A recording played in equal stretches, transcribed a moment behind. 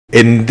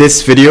In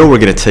this video, we're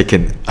going to take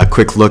a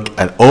quick look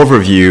at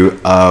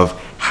overview of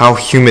how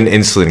human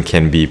insulin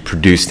can be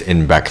produced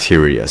in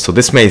bacteria. So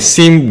this may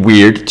seem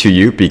weird to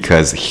you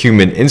because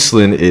human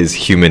insulin is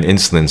human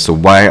insulin. So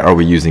why are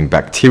we using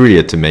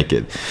bacteria to make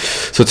it?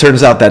 So it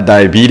turns out that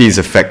diabetes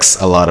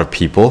affects a lot of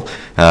people.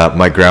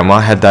 My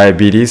grandma had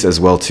diabetes as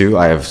well too.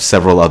 I have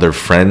several other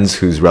friends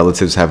whose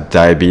relatives have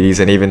diabetes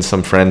and even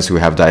some friends who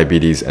have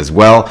diabetes as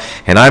well.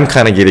 And I'm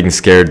kind of getting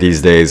scared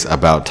these days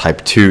about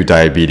type 2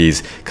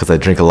 diabetes because I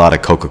drink a lot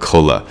of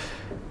Coca-Cola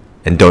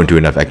and don't do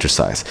enough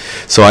exercise.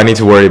 So I need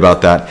to worry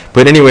about that.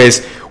 But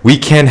anyways, we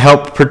can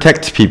help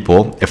protect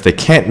people if they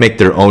can't make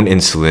their own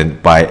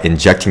insulin by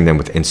injecting them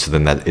with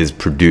insulin that is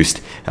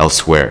produced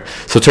elsewhere.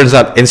 So it turns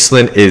out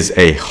insulin is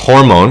a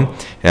hormone.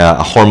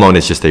 A hormone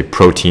is just a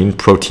protein.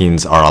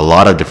 Proteins are a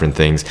lot of different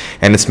things,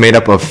 and it's made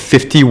up of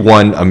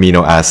 51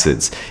 amino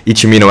acids.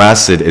 Each amino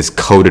acid is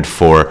coded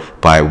for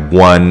by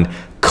one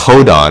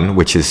codon,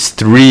 which is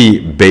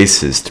 3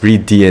 bases, 3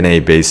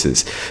 DNA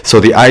bases. So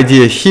the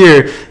idea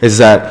here is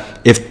that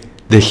if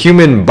the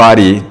human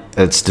body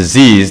that's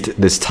diseased,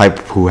 this type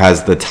who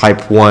has the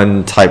type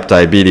 1 type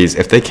diabetes,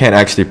 if they can't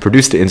actually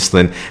produce the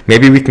insulin,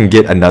 maybe we can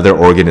get another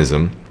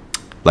organism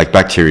like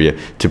bacteria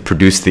to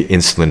produce the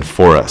insulin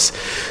for us.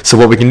 So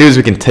what we can do is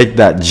we can take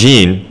that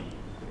gene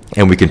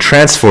and we can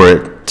transfer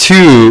it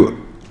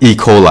to E.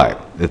 coli,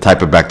 the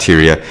type of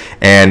bacteria,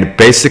 and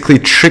basically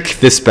trick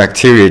this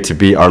bacteria to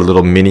be our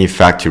little mini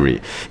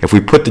factory. If we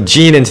put the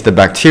gene into the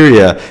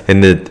bacteria,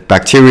 then the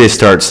bacteria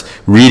starts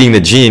reading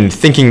the gene,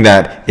 thinking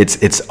that it's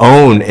its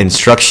own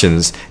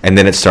instructions, and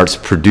then it starts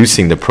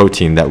producing the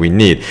protein that we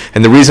need.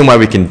 And the reason why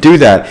we can do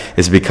that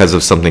is because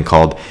of something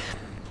called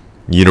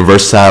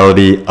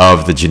universality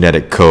of the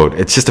genetic code.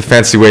 It's just a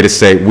fancy way to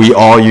say we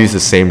all use the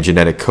same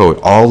genetic code.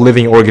 All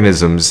living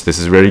organisms, this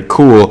is very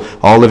cool,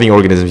 all living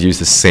organisms use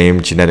the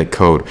same genetic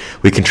code.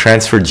 We can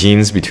transfer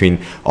genes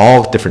between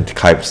all different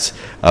types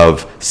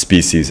of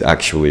species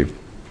actually.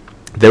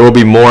 There will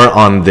be more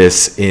on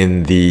this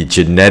in the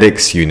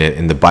genetics unit,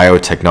 in the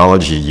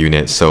biotechnology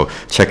unit, so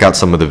check out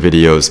some of the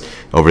videos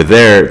over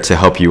there to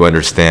help you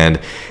understand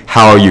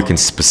how you can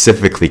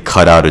specifically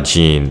cut out a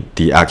gene,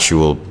 the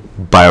actual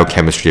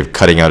biochemistry of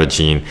cutting out a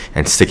gene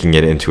and sticking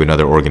it into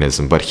another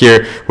organism. But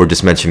here we're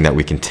just mentioning that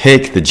we can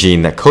take the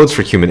gene that codes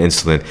for human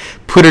insulin,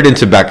 put it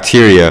into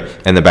bacteria,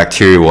 and the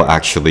bacteria will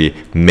actually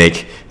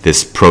make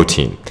this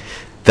protein.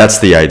 That's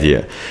the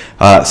idea.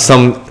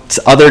 Some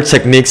other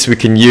techniques we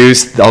can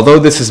use, although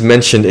this is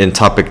mentioned in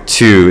topic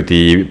 2,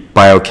 the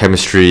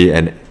biochemistry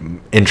and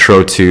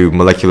intro to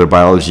molecular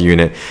biology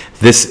unit,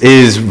 this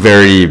is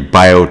very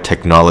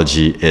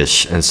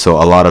biotechnology-ish, and so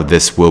a lot of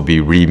this will be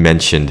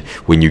re-mentioned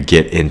when you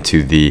get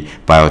into the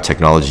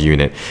biotechnology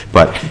unit.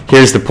 But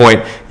here's the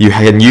point: you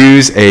can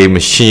use a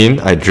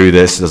machine. I drew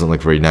this, it doesn't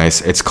look very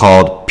nice. It's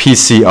called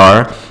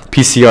PCR.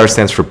 PCR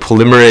stands for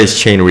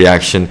polymerase chain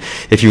reaction.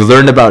 If you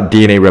learned about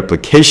DNA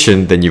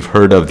replication, then you've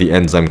heard of the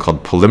enzyme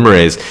called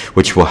polymerase,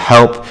 which will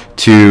help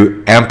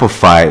to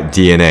amplify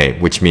DNA,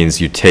 which means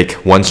you take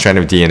one strand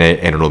of DNA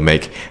and it'll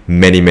make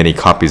many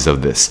copies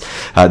of this.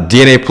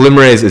 DNA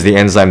polymerase is the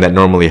enzyme that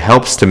normally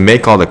helps to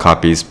make all the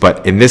copies,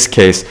 but in this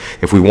case,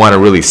 if we want to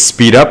really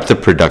speed up the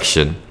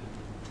production,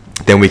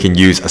 then we can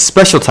use a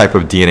special type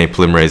of DNA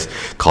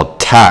polymerase called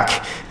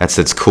Tec. That's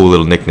its cool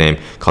little nickname,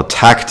 called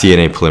Tec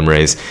Dna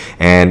Polymerase.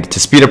 And to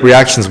speed up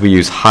reactions, we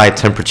use high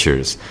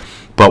temperatures.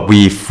 But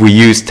if we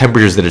use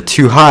temperatures that are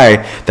too high,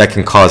 that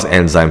can cause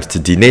enzymes to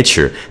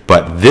denature.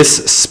 But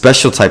this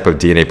special type of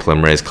DNA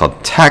polymerase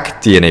called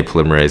Tec Dna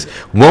Polymerase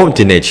won't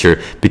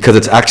denature because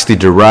it's actually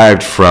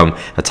derived from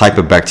a type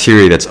of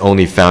bacteria that's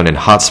only found in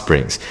hot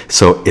springs.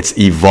 So it's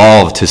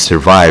evolved to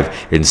survive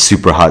in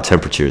super hot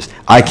temperatures.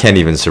 I can't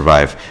even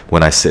survive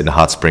when I sit in a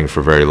hot spring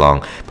for very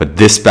long. But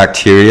this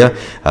bacteria,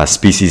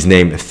 species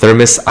name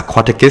Thermus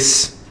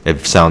aquaticus,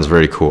 it sounds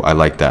very cool. I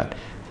like that.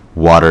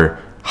 Water,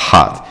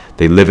 hot.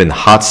 They live in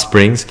hot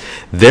springs.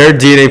 Their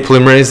DNA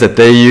polymerase that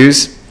they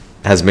use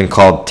has been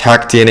called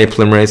Tec Dna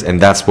Polymerase,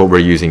 and that's what we're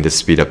using to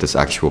speed up this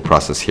actual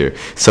process here.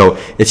 So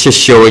it's just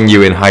showing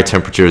you in high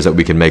temperatures that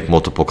we can make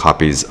multiple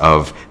copies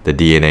of the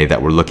DNA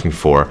that we're looking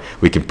for.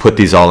 We can put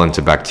these all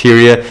into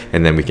bacteria,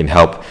 and then we can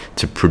help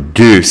to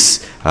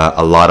produce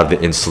a lot of the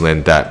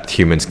insulin that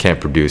humans can't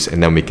produce,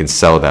 and then we can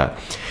sell that.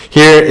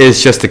 Here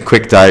is just a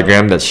quick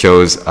diagram that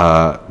shows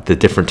the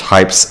different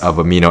types of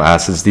amino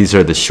acids. These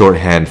are the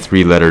shorthand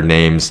 3-letter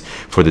names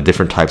for the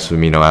different types of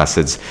amino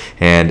acids.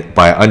 And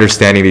by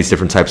understanding these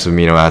different types of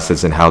amino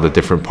acids and how the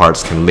different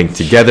parts can link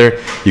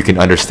together, you can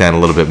understand a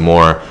little bit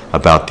more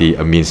about the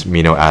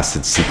amino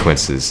acid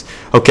sequences.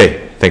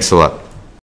 Okay, thanks a lot.